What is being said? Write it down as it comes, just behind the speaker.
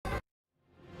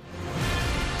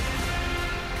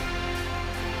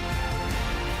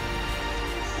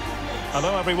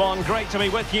Hello everyone, great to be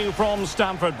with you from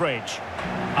Standford Bridge.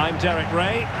 I'm Derek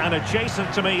Ray, and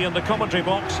adjacent to me in the commentary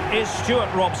box is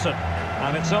Stuart Robson.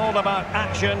 And it's all about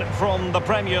action from the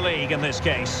Premier League in this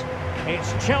case.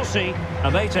 It's Chelsea,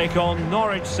 and they take on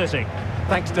Norwich City.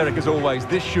 Thanks, Derek, as always.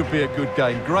 This should be a good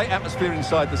game. Great atmosphere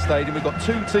inside the stadium. We've got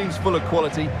two teams full of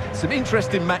quality, some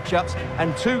interesting matchups,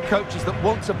 and two coaches that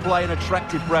want to play an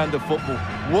attractive brand of football.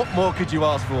 What more could you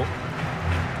ask for?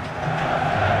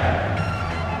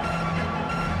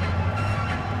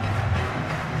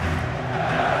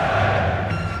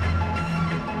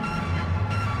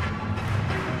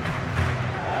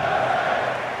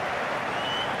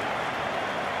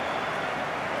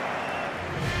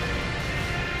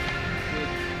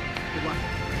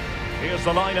 Here's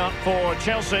the lineup for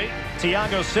Chelsea.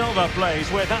 Thiago Silva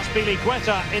plays with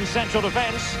Azpilicueta in central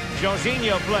defence.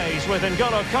 Jorginho plays with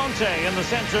N'Golo Kanté in the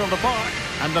centre of the park.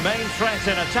 And the main threat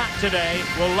in attack today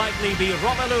will likely be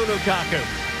Romelu Lukaku.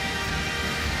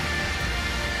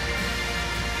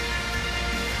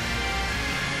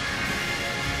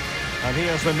 And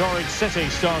here's the Norwich City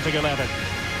starting 11.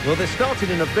 Well, they're starting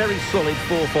in a very solid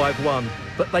 4-5-1,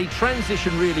 but they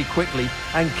transition really quickly,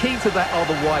 and key to that are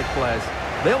the wide players.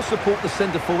 They'll support the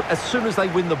centre forward as soon as they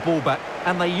win the ball back,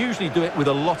 and they usually do it with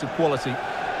a lot of quality.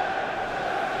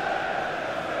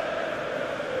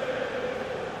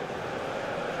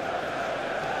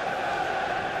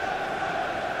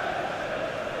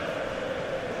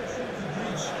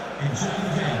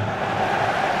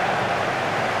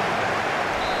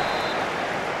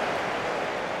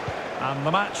 And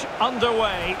the match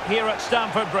underway here at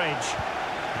Standford Bridge.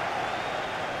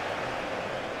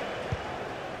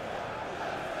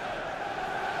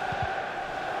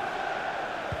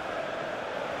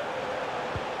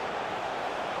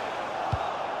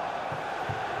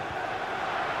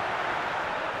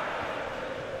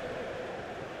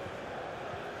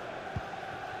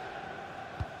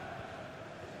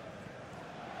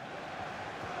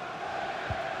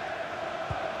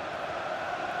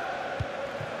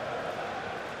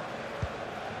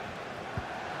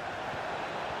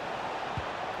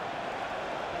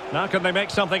 Now can they make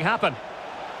something happen?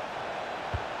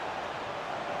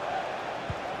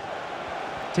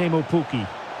 Teemu Pukki.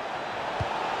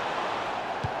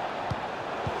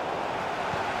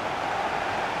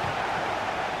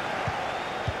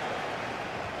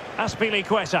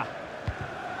 Azpilicueta.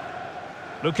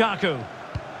 Lukaku.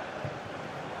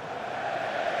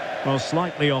 Well,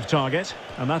 slightly off target,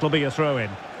 and that'll be a throw-in.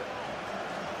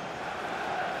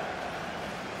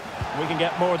 We can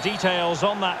get more details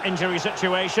on that injury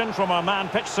situation from our man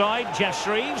pitch side, Jeff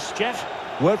Shreves. Jeff?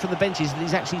 Word from the bench is that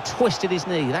he's actually twisted his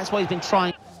knee. That's why he's been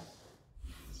trying.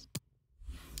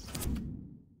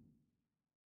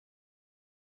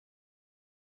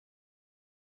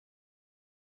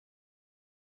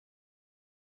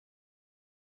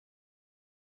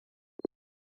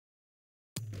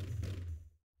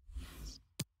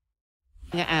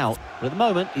 It out, but at the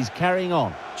moment he's carrying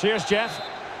on. Cheers, Jeff.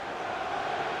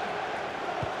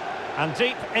 And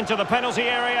deep into the penalty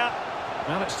area.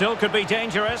 Well, it still could be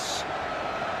dangerous.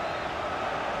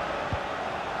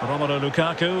 Romelu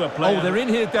Lukaku, a player... Oh, they're in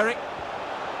here, Derek.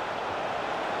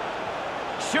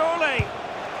 Surely.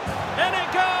 In it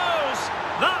goes.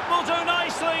 That will do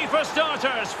nicely for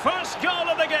starters. First goal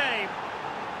of the game.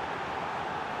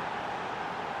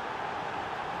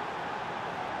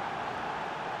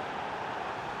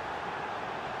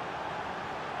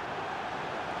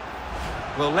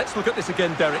 Well, let's look at this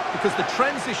again, Derek, because the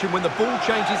transition when the ball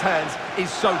changes hands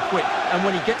is so quick. And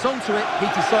when he gets onto it, he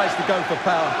decides to go for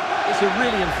power. It's a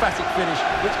really emphatic finish,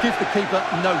 which gives the keeper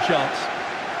no chance.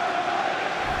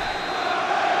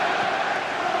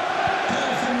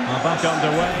 We're back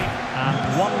underway, and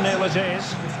 1-0 it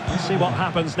is. Let's see what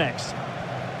happens next.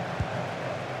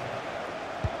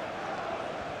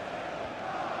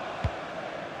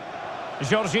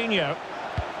 Jorginho.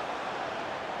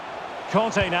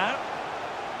 Kanté now.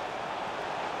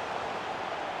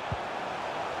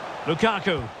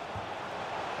 Lukaku.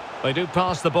 They do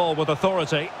pass the ball with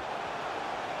authority.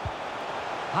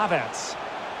 Havertz.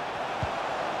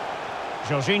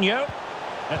 Jorginho.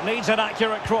 It needs an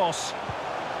accurate cross.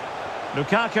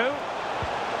 Lukaku.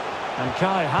 And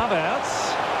Kai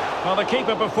Havertz. Well, the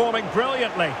keeper performing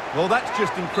brilliantly. Well, that's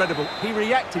just incredible. He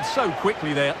reacted so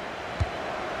quickly there.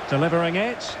 Delivering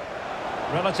it.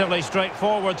 Relatively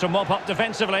straightforward to mop up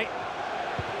defensively.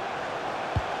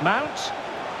 Mount.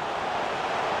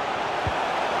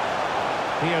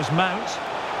 Here's Mount.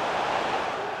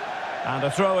 And a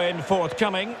throw-in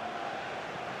forthcoming.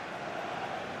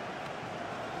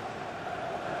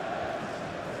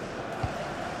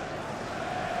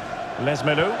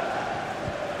 Lesmelu.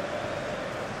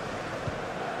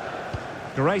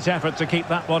 Great effort to keep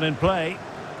that one in play.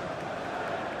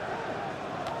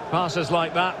 Passes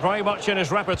like that, very much in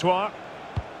his repertoire.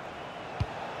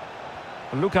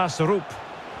 Lucas Rupp.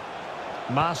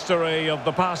 Mastery of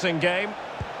the passing game.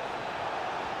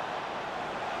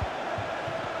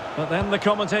 But then the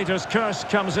commentator's curse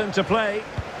comes into play.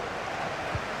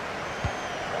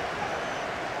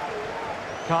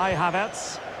 Kai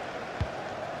Havertz.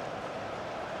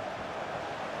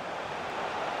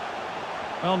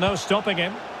 Well, no stopping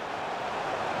him.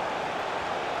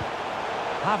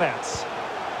 Havertz.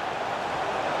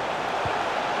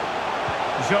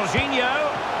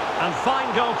 Jorginho. And fine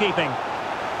goalkeeping.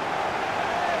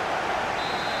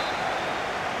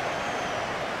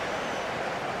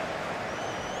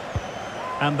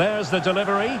 And there's the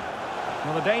delivery.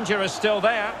 Well, the danger is still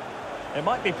there. It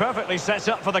might be perfectly set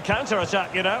up for the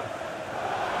counter-attack, you know.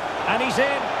 And he's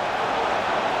in.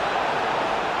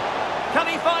 Can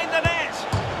he find the net?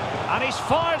 And he's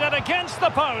fired it against the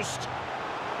post.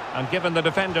 And given the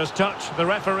defender's touch, the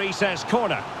referee says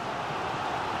corner.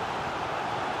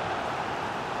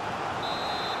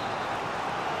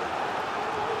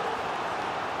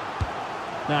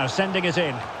 Now sending it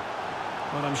in.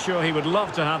 Well, I'm sure he would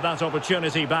love to have that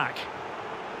opportunity back.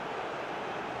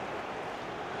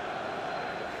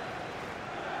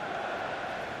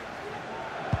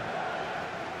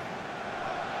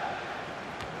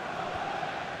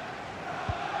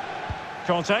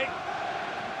 Conte.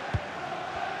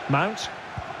 Mount.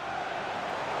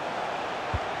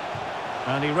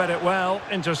 And he read it well,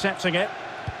 intercepting it.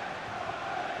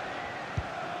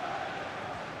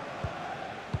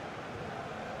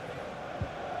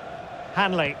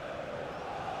 Hanley.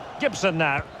 Gibson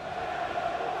now.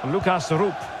 Lucas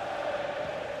Rupp.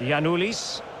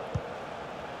 Giannoulis.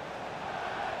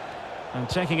 And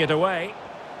taking it away.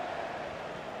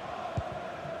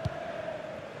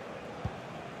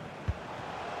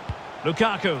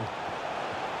 Lukaku.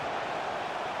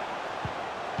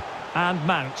 And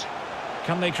Mount.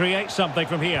 Can they create something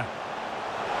from here?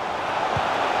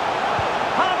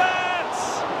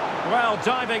 Havertz! Well,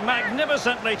 diving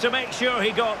magnificently to make sure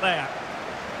he got there.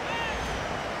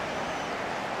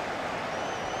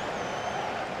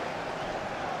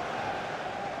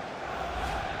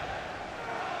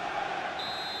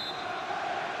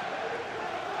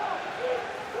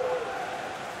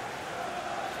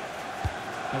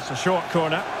 It's a short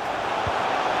corner.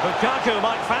 Lukaku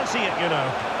might fancy it, you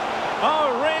know.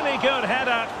 Oh, really good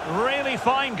header. Really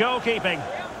fine goalkeeping.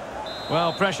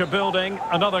 Well, pressure building.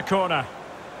 Another corner.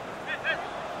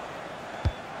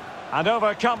 And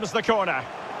over comes the corner.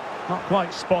 Not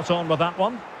quite spot on with that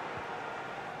one.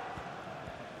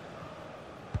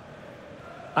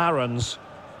 Aarons.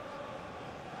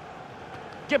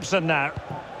 Gibson now.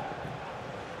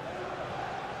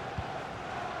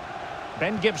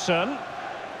 Ben Gibson.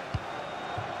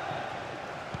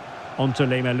 On to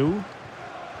Lemelou.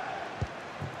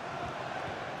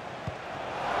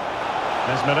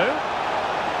 Lemelou.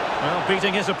 Well,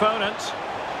 beating his opponent.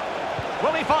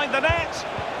 Will he find the net?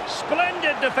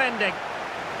 Splendid defending.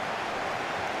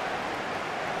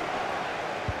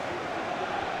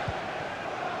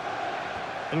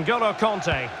 N'Golo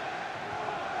Conte.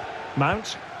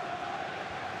 Mount.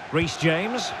 Reece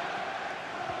James.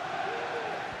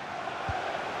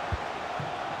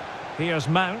 Here's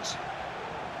Mount.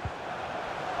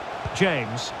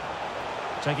 James.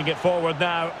 Taking it forward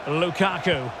now,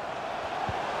 Lukaku.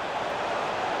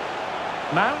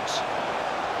 Mount.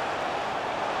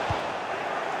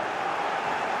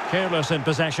 Careless in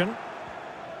possession.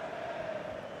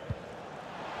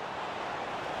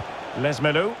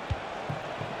 Lemelou.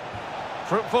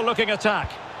 Fruitful looking attack.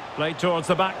 Played towards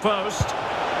the back post.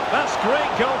 That's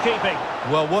great goalkeeping.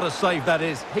 Well, what a save that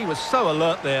is. He was so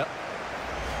alert there.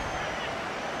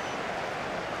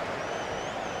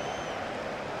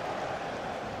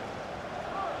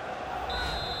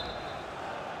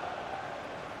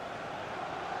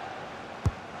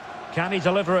 Can he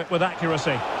deliver it with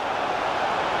accuracy?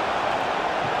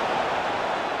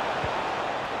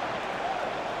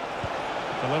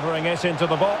 Delivering it into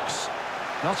the box.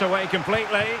 Not away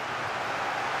completely.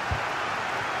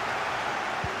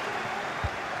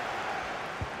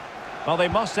 Well, they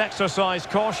must exercise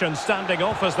caution standing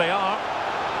off as they are.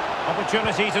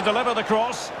 Opportunity to deliver the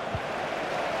cross.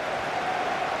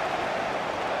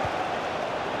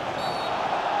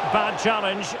 Bad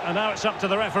challenge, and now it's up to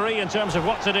the referee in terms of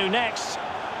what to do next.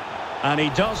 And he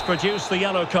does produce the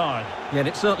yellow card. Yeah, and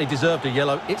it certainly deserved a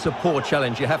yellow. It's a poor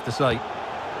challenge, you have to say.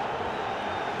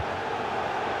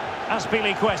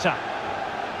 Azpilicueta.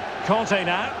 Conte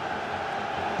now.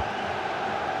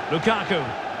 Lukaku.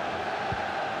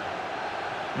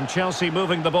 And Chelsea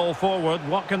moving the ball forward.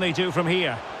 What can they do from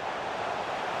here?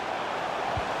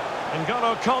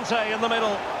 N'Golo Conte in the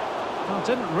middle. Well,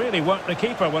 didn't really work the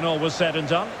keeper when all was said and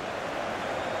done.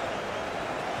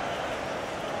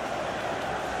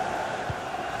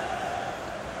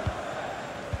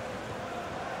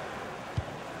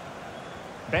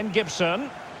 Ben Gibson.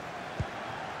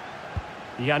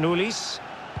 Giannoulis.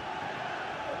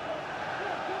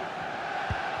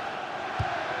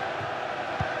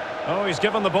 Oh, he's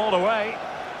given the ball away.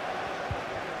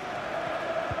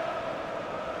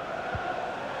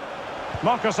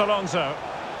 Marcos Alonso.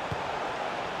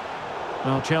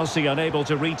 Well, Chelsea unable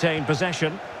to retain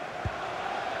possession.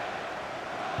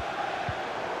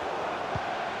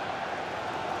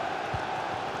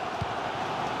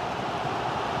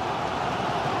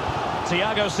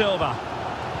 Thiago Silva.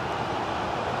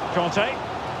 Conte.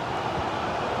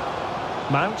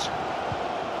 Mount.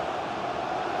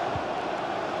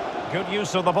 Good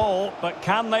use of the ball, but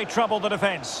can they trouble the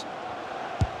defence?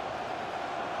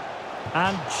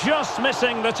 And just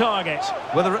missing the target.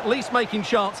 Well, they're at least making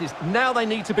chances. Now they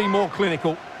need to be more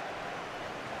clinical.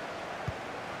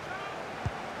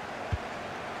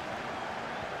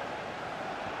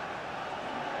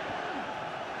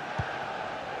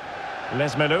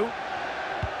 Lesmelu.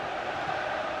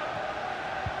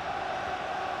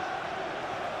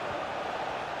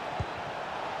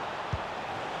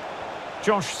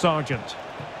 Josh Sargent.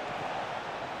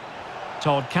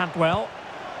 Todd Cantwell.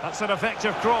 That's an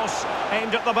effective cross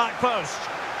aimed at the back post.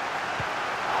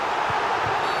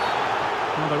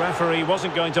 Well, the referee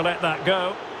wasn't going to let that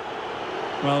go.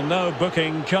 Well, no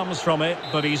booking comes from it,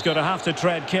 but he's going to have to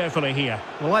tread carefully here.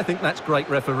 Well, I think that's great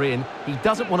refereeing. He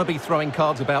doesn't want to be throwing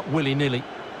cards about willy-nilly.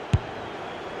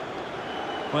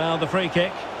 Well, the free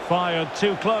kick fired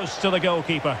too close to the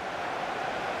goalkeeper.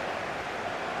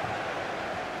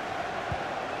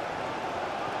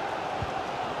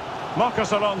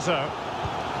 Marcos Alonso.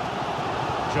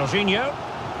 Jorginho.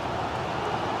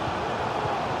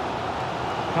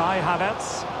 Kai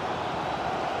Havertz.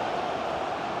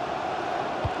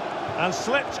 And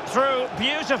slipped through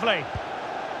beautifully.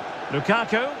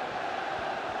 Lukaku.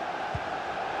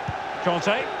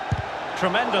 Conte.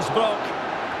 Tremendous block.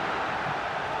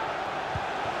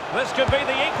 This could be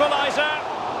the equaliser.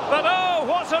 But oh,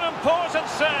 what an important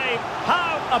save.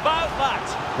 How about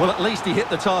that? Well, at least he hit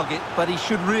the target, but he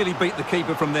should really beat the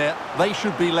keeper from there. They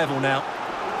should be level now.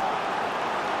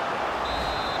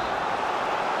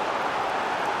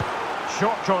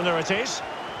 Short corner it is.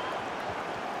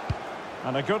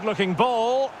 And a good-looking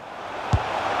ball.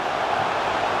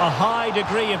 A high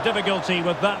degree of difficulty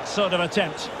with that sort of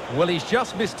attempt. Well, he's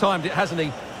just mistimed it, hasn't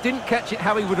he? Didn't catch it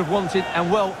how he would have wanted, and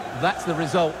well, that's the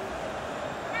result.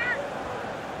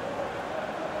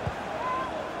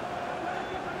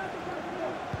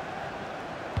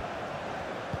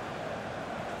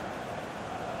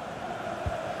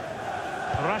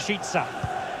 Rashica.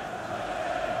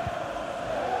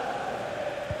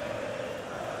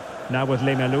 Now with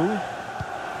Lemelu.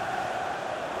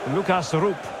 Lucas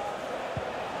Rupp.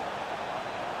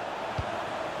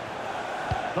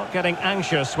 Not getting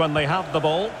anxious when they have the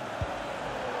ball.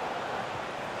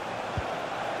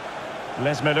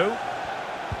 Lesmelu.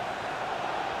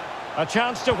 A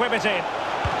chance to whip it in.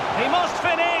 He must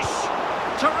finish.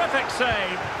 Terrific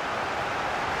save.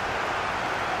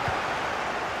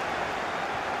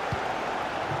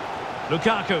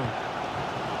 Lukaku.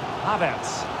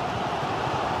 Havertz.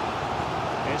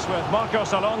 It's with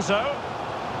Marcos Alonso.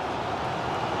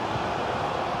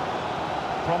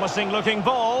 Promising looking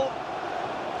ball.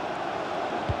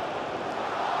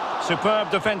 Superb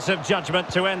defensive judgment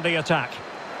to end the attack.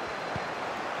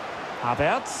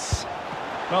 Havertz.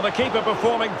 Well, the keeper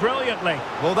performing brilliantly.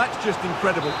 Well, that's just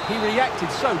incredible. He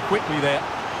reacted so quickly there.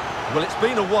 Well, it's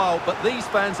been a while, but these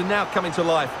fans are now coming to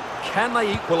life. Can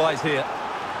they equalise here?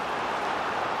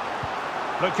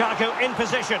 Lukaku in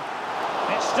position.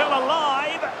 It's still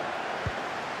alive.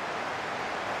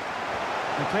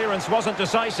 The clearance wasn't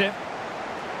decisive.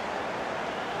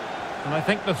 And I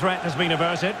think the threat has been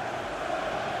averted.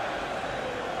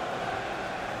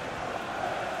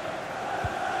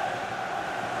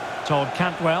 Todd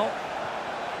Cantwell.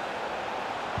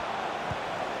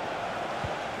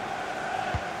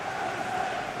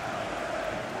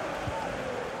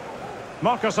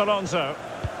 Marcos Alonso.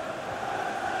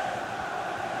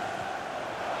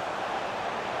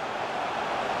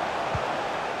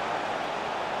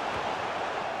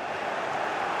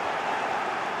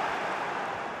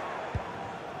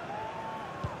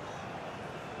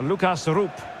 Lucas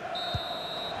Rupp.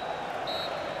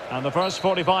 And the first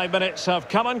 45 minutes have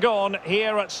come and gone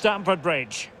here at Standford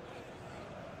Bridge.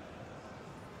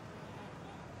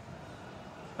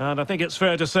 And I think it's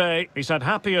fair to say he's had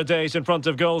happier days in front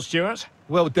of goal, Stuart.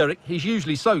 Well, Derek, he's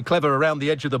usually so clever around the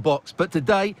edge of the box, but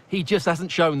today he just hasn't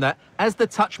shown that. As the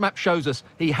touch map shows us,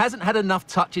 he hasn't had enough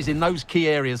touches in those key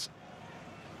areas.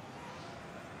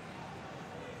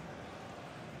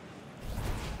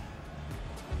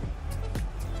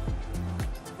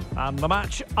 And the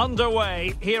match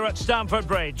underway here at Standford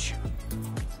Bridge.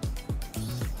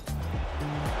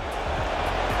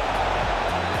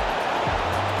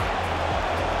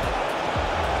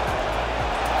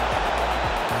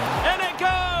 In it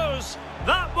goes!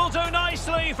 That will do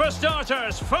nicely for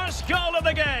starters. First goal of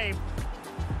the game.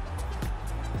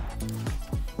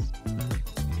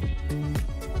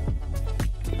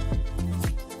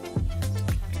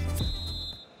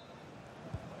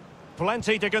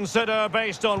 Plenty to consider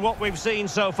based on what we've seen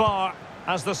so far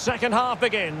as the second half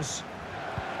begins.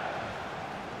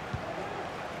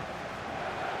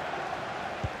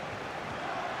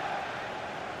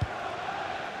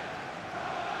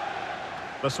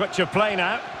 The switch of play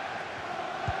now.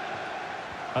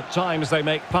 At times they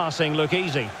make passing look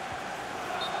easy.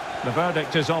 The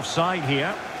verdict is offside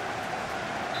here.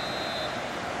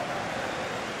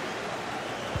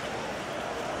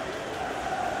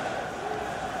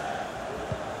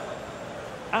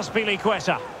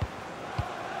 Azpilicueta.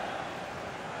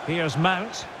 Here's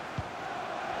Mount.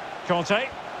 Conte.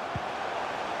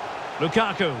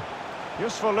 Lukaku.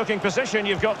 Useful looking position,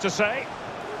 you've got to say.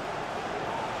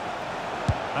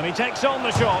 And he takes on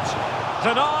the shot.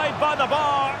 Denied by the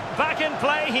bar. Back in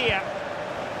play here.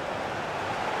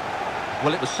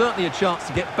 Well, it was certainly a chance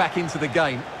to get back into the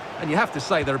game. And you have to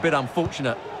say they're a bit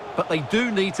unfortunate. But they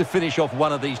do need to finish off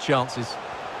one of these chances.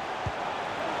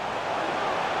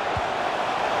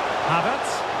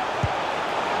 Havertz.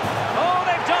 Oh,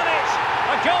 they've done it!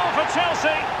 A goal for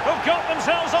Chelsea, who've got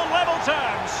themselves on level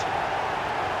terms.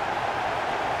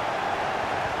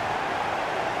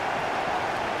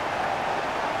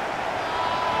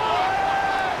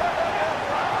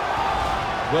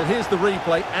 Well, here's the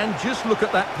replay, and just look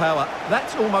at that power.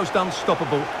 That's almost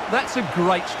unstoppable. That's a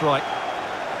great strike.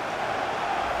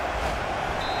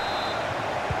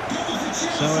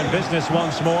 So in business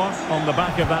once more, on the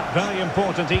back of that very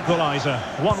important equaliser.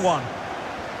 1-1.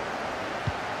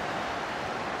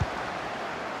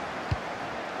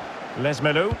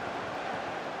 Lesmelu.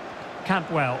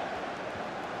 Cantwell.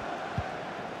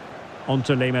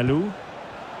 Onto Lesmelu.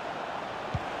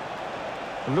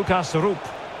 Lucas Rupp.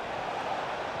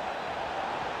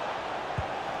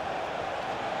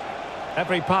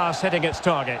 Every pass hitting its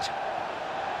target.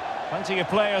 Plenty of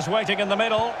players waiting in the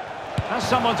middle. Has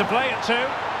someone to play it to.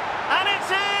 And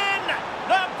it's in!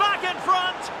 They're back in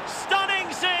front! Stunning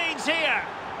scenes here!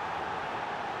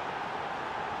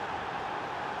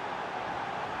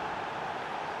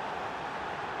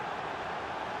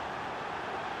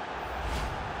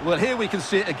 Well, here we can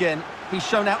see it again. He's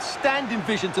shown outstanding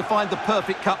vision to find the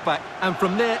perfect cutback. And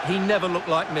from there, he never looked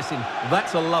like missing.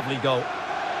 That's a lovely goal.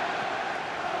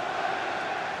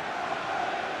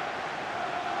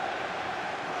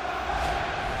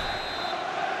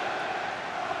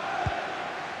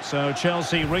 So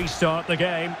Chelsea restart the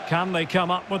game. Can they come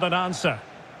up with an answer?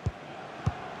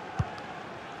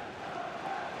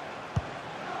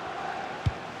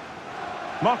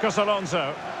 Marcos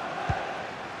Alonso.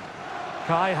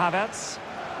 Kai Havertz.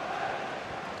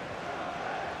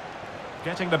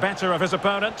 Getting the better of his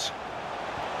opponent.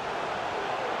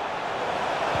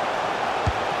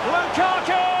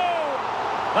 Lukaku!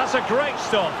 That's a great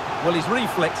stop. Well, his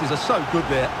reflexes are so good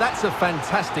there. That's a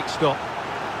fantastic stop.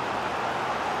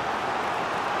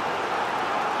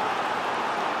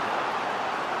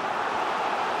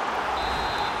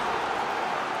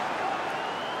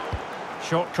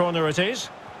 Short corner it is.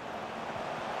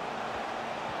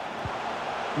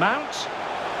 Mount.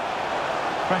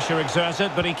 Pressure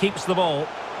exerted, but he keeps the ball.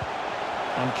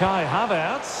 And Kai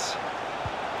Havertz.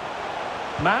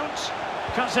 Mount.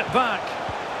 Cuts it back.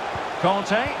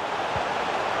 Conte.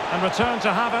 And return to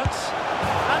Havertz.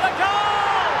 And a goal!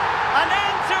 An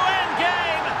end-to-end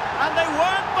game! And they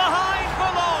weren't behind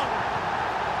for long.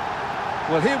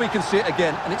 Well, here we can see it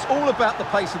again, and it's all about the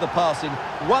pace of the passing.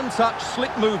 One touch,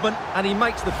 slick movement, and he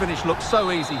makes the finish look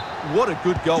so easy. What a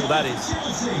good goal that is.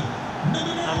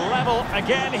 And level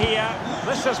again here.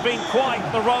 This has been quite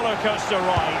the roller coaster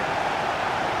ride.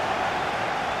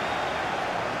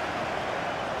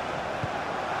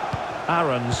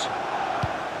 Aarons.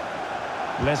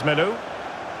 Lesmelu.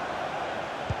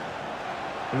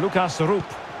 Lucas Rupp.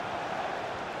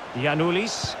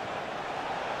 Giannoulis.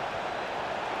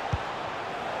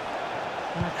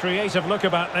 A creative look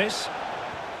about this.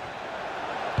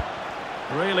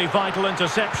 Really vital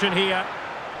interception here.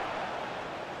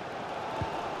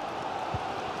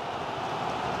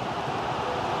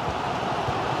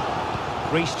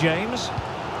 Reece James.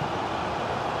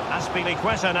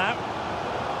 Azpilicueta now.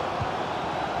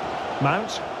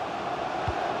 Mount.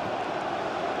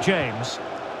 James.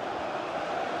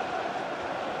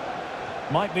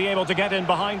 Might be able to get in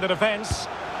behind the defence.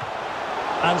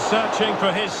 And searching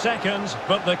for his second,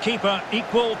 but the keeper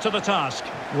equal to the task.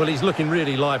 Well, he's looking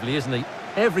really lively, isn't he?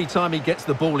 Every time he gets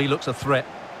the ball, he looks a threat.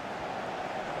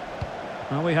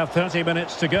 Well, we have 30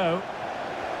 minutes to go.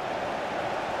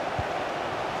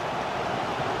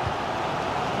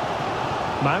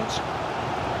 Mount.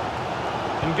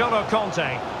 N'Golo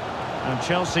Kanté. And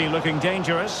Chelsea looking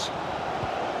dangerous.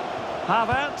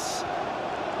 Havertz.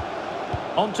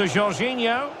 On to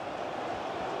Jorginho.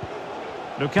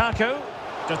 Lukaku.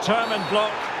 Determined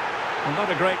block. And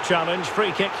not a great challenge.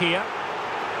 Free kick here.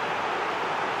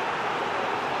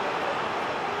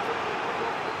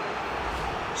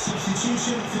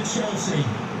 Substitution for Chelsea.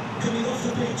 Coming off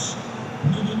the pitch,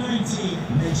 number 19,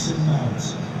 Mason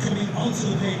Mount. Coming onto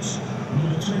the pitch,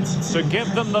 number 22. To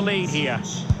give them the lead here.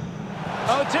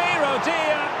 Oh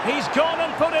dear, he's gone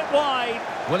and put it wide.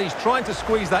 Well, he's trying to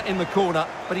squeeze that in the corner,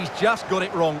 but he's just got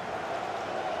it wrong.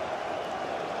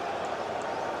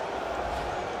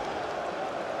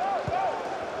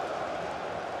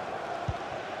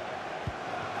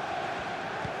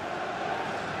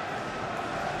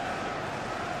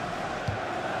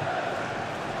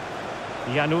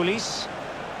 Giannoulis.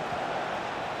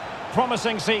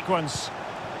 Promising sequence.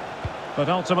 But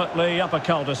ultimately up a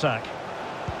cul-de-sac.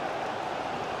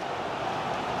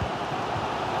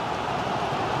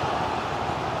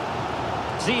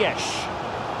 Ziyech.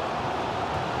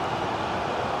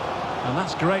 And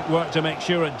that's great work to make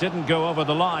sure it didn't go over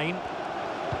the line.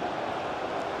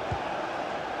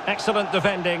 Excellent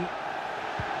defending.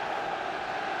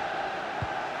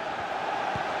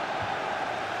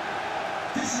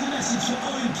 This is a message for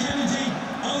Owen Kennedy.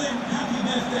 Owen, happy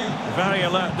birthday. Very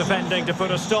alert defending to put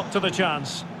a stop to the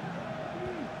chance.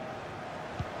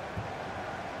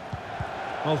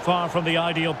 Well, far from the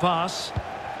ideal pass.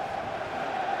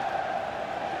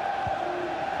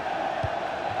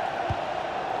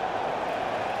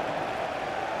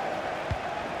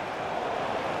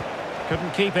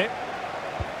 Couldn't keep it.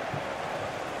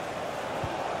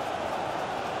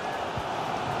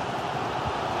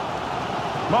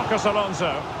 Marcos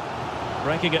Alonso.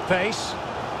 Breaking at pace.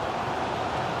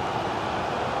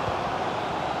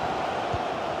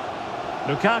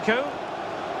 Lukaku.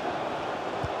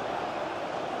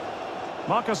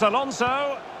 Marcos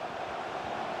Alonso.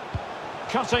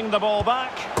 Cutting the ball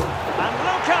back. And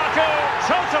Lukaku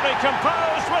totally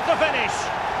composed with the finish.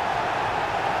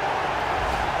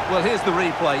 Well, here's the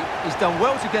replay. He's done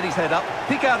well to get his head up,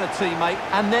 pick out a teammate,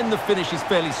 and then the finish is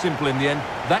fairly simple in the end.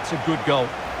 That's a good goal.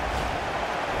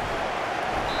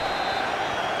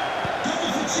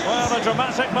 Well, a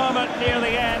dramatic moment near the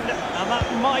end, and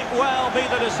that might well be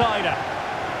the decider.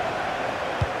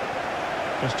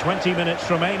 Just 20 minutes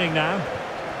remaining now.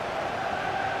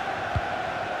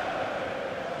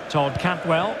 Todd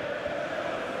Cantwell.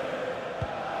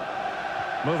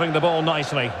 Moving the ball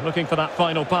nicely, looking for that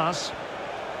final pass.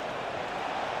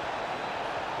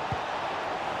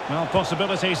 Well,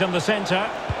 possibilities in the centre.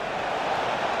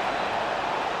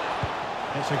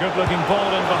 It's a good-looking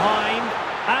ball in behind.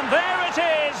 And there it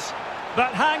is!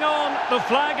 But hang on, the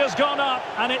flag has gone up,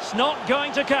 and it's not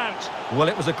going to count. Well,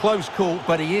 it was a close call,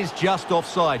 but he is just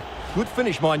offside. Good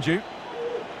finish, mind you.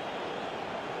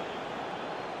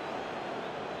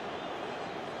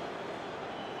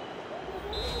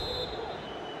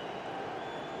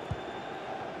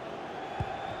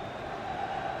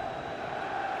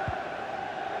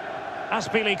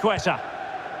 Azpilicueta.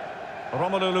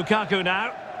 Romelu Lukaku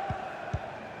now.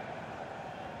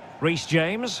 Reece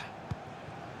James.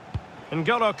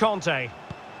 N'Golo Kanté.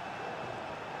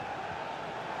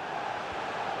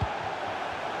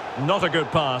 Not a good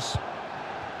pass.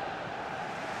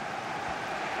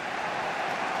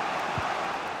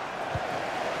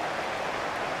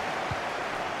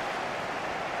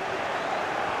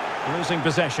 Losing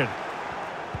possession.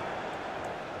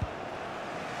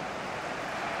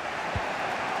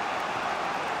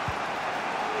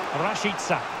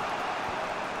 Rashica.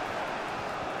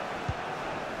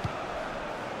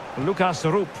 Lucas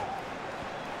Rupp.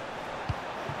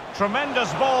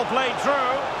 Tremendous ball played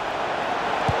through.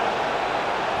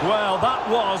 Well, that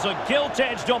was a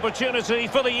gilt-edged opportunity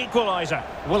for the equaliser.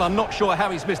 Well, I'm not sure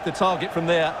how he's missed the target from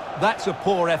there. That's a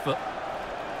poor effort.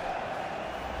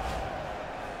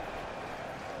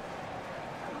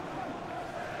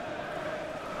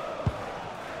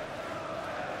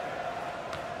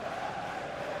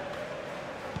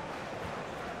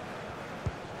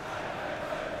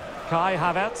 Kai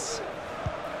Havertz.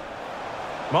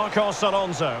 Marcos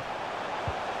Alonso.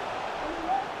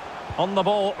 On the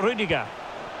ball, Rudiger.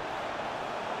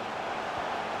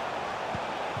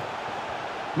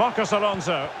 Marcos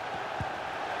Alonso.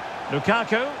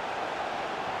 Lukaku.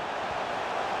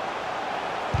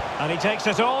 And he takes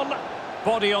it on.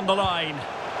 Body on the line.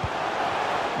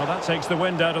 Well, that takes the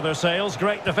wind out of their sails.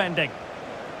 Great defending.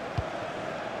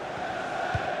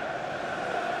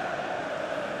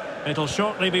 It'll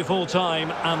shortly be full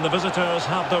time, and the visitors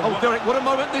have the... Oh, Derek, what a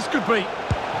moment this could be.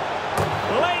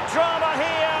 Late drama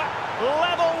here.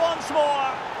 Level once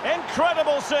more.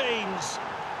 Incredible scenes.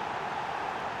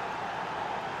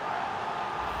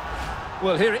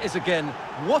 Well, here it is again.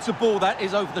 What a ball that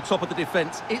is over the top of the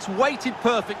defence. It's weighted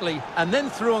perfectly, and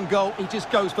then through on goal, he just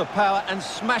goes for power and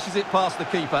smashes it past the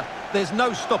keeper. There's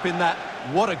no stopping that.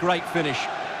 What a great finish.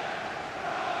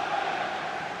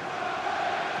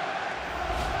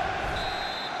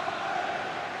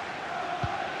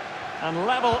 And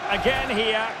level again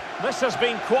here. This has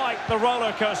been quite the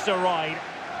roller coaster ride.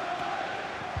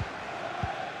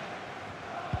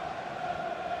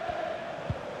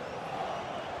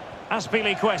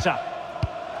 Azpilicueta.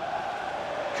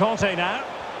 Conte now.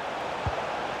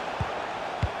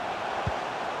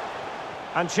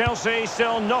 And Chelsea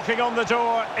still knocking on the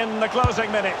door in the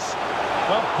closing minutes.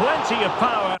 Well, plenty of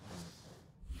power,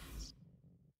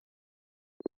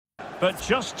 but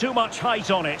just too much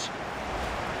height on it.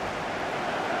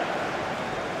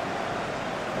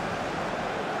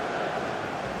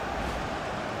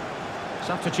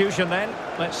 Substitution then.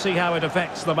 Let's see how it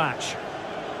affects the match.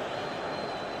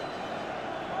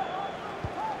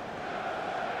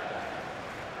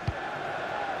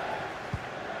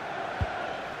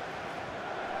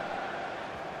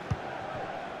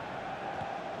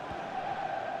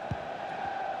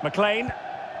 McLean.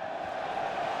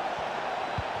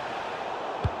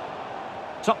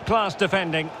 Top-class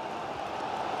defending.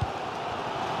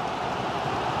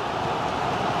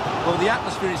 Well, the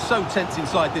atmosphere is so tense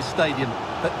inside this stadium,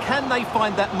 but can they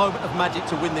find that moment of magic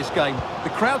to win this game? The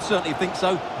crowd certainly think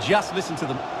so. Just listen to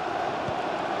them.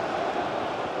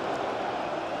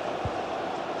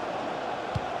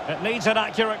 It needs an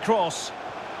accurate cross.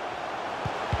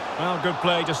 Well, good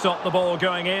play to stop the ball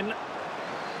going in.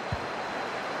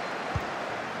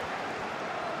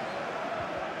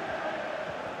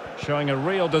 Showing a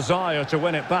real desire to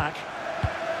win it back.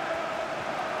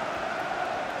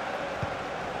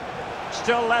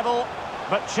 Still level,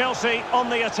 but Chelsea on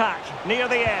the attack, near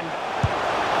the end.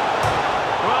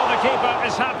 Well, the keeper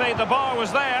is happy, the bar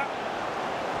was there.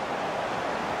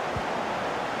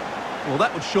 Well,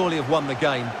 that would surely have won the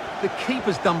game. The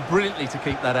keeper's done brilliantly to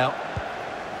keep that out.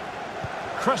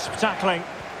 Crisp tackling.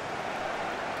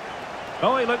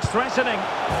 Oh, he looks threatening.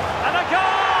 And a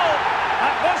goal!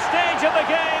 At this stage of the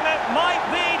game, it might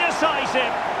be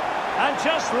decisive. And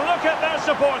just look at their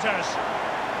supporters.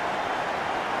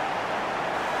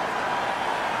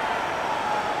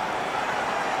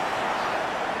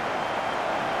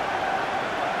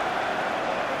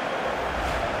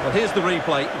 Well, here's the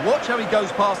replay. Watch how he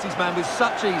goes past his man with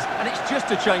such ease, and it's just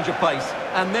a change of pace.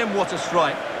 And then what a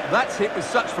strike. That's hit with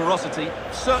such ferocity.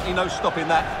 Certainly no stopping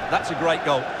that. That's a great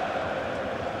goal.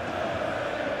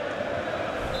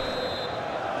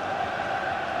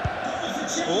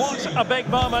 What a big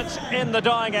moment in the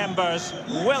dying embers.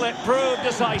 Will it prove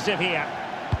decisive here?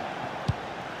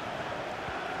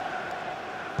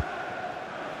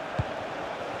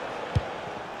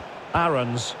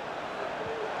 Aarons.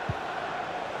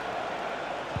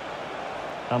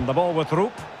 And the ball with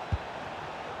Roop.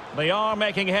 They are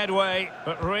making headway,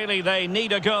 but really they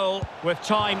need a goal with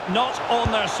time not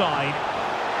on their side.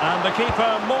 And the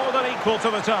keeper more than equal to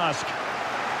the task.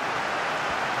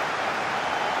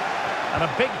 And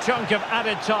a big chunk of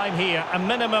added time here, a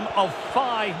minimum of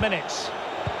 5 minutes.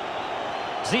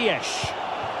 Ziyech.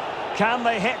 Can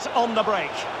they hit on the break?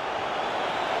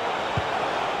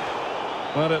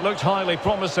 Well, it looked highly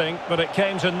promising, but it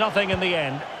came to nothing in the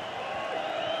end.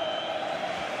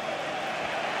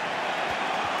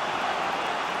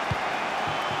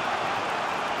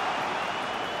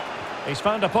 He's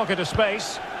found a pocket of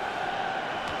space.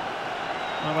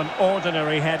 Well, an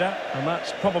ordinary header, and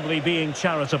that's probably being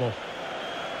charitable.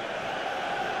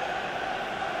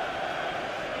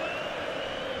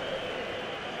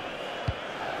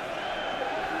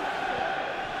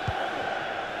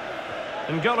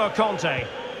 N'Golo Conte.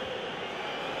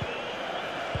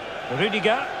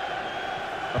 Rudiger.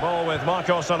 The ball with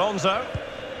Marcos Alonso.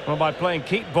 Well, by playing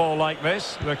keep ball like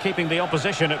this, they're keeping the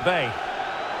opposition at bay.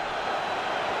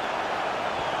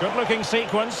 Good-looking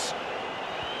sequence.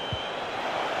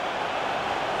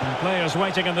 And players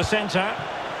waiting in the centre.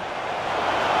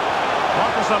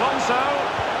 Marcos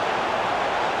Alonso.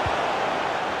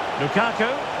 Lukaku.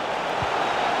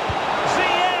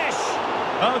 Ziyech!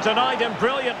 Oh, denied him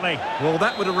brilliantly. Well,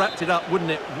 that would have wrapped it up, wouldn't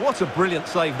it? What a brilliant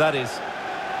save that is.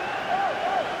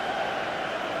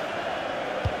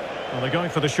 Well, they're going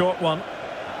for the short one.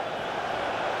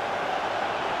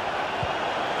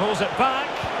 Pulls it back.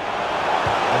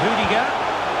 Rudiger.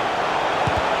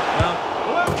 Well,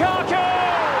 Lukaku!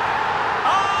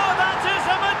 Oh, that is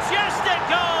a majestic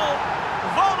goal!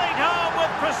 Volleyed home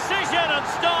with precision and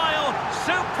style.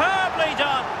 Superbly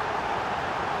done.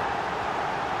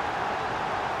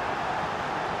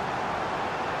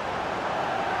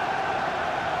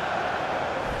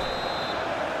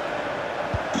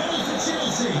 Goal for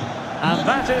Chelsea. And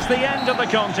that is the end of the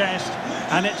contest.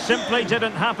 And it simply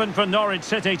didn't happen for Norwich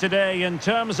City today in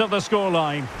terms of the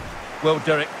scoreline. Well,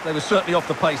 Derek, they were certainly off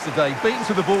the pace today. Beaten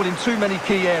to the ball in too many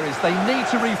key areas. They need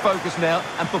to refocus now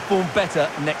and perform better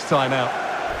next time out.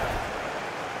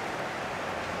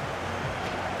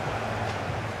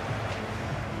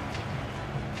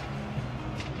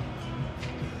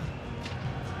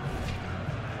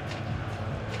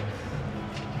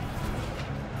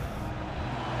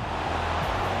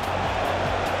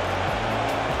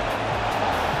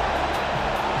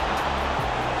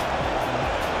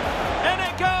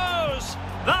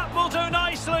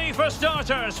 For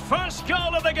starters, first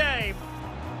goal of the game.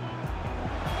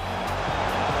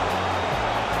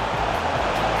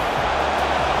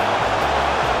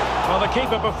 Well, the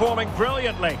keeper performing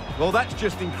brilliantly. Well, that's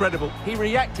just incredible. He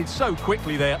reacted so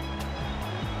quickly there.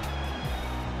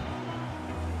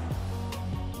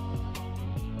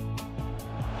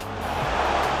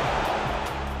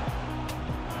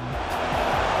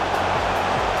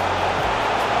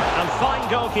 And fine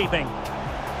goalkeeping.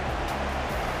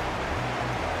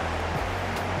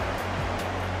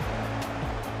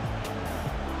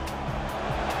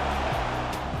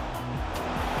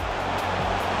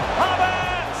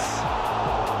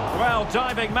 Well,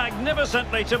 diving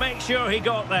magnificently to make sure he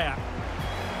got there.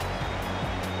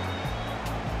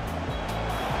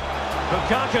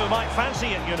 Lukaku might fancy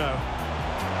it, you know.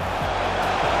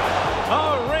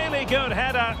 Oh, really good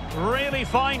header. Really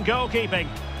fine goalkeeping.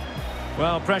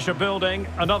 Well, pressure building.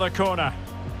 Another corner.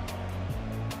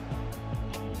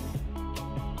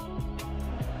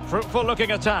 Fruitful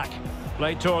looking attack.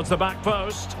 Played towards the back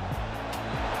post.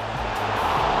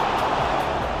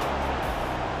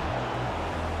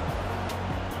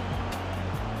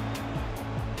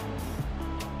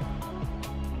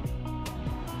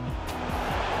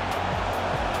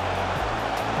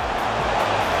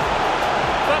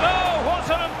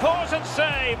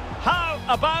 Save. How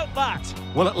about that?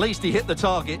 Well, at least he hit the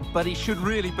target, but he should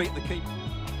really beat the keeper.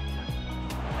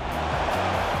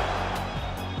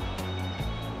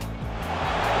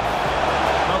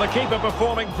 Well, the keeper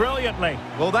performing brilliantly.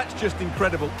 Well, that's just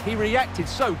incredible. He reacted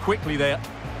so quickly there.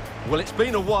 Well, it's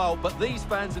been a while, but these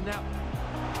fans are now...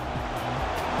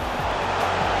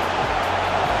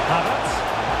 Havertz.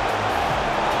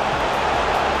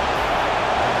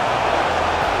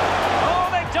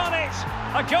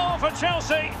 A goal for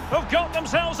Chelsea, who've got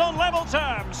themselves on level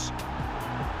terms.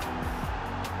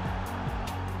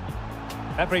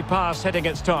 Every pass hitting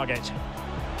its target.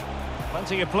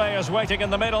 Plenty of players waiting in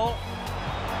the middle.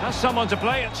 Has someone to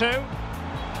play it to.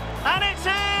 And it's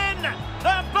in!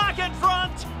 They're back in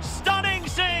front! Stunning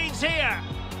scenes here!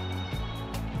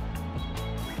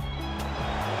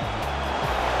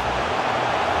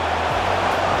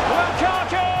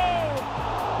 Lukaku!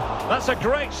 That's a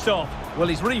great stop. Well,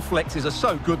 his reflexes are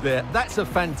so good there. That's a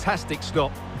fantastic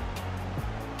stop.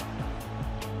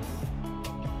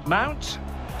 Mount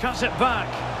cuts it back.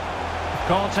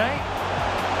 Conte.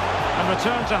 And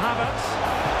return to Havertz.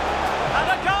 And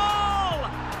a goal!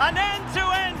 An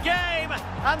end-to-end game.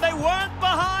 And they weren't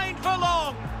behind for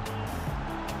long.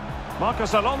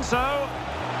 Marcos Alonso.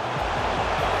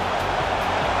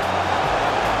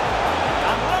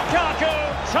 And Lukaku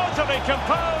totally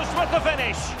composed with the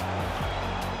finish.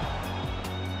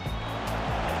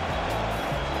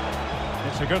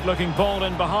 It's a good-looking ball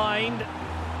in behind.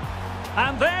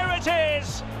 And there it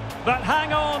is! But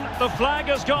hang on, the flag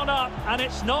has gone up, and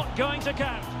it's not going to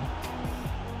count.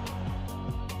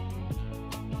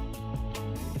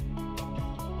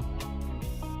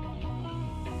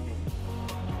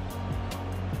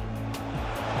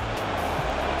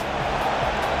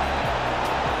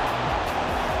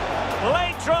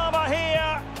 Late drama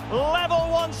here, level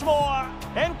once more.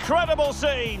 Incredible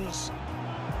scenes.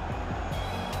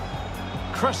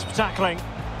 Crisp tackling.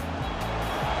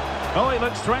 Oh, he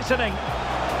looks threatening.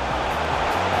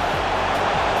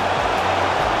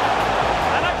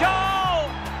 And a goal!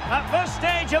 At this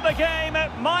stage of the game,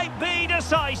 it might be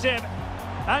decisive.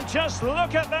 And just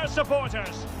look at their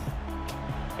supporters.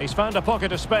 He's found a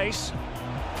pocket of space.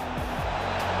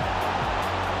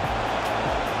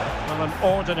 Well, an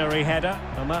ordinary header,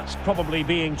 and that's probably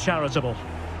being charitable.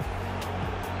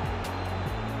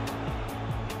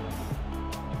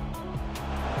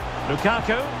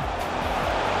 Lukaku.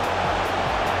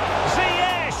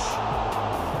 Ziyech!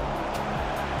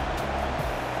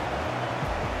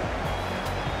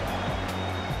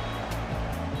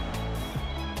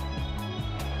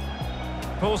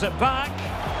 Pulls it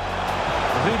back.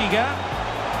 Rudiger.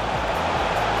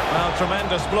 Well,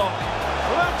 tremendous block.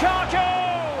 Lukaku!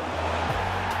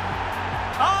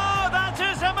 Oh, that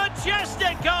is a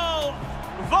majestic goal!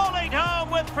 Volleyed home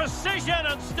with precision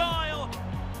and style.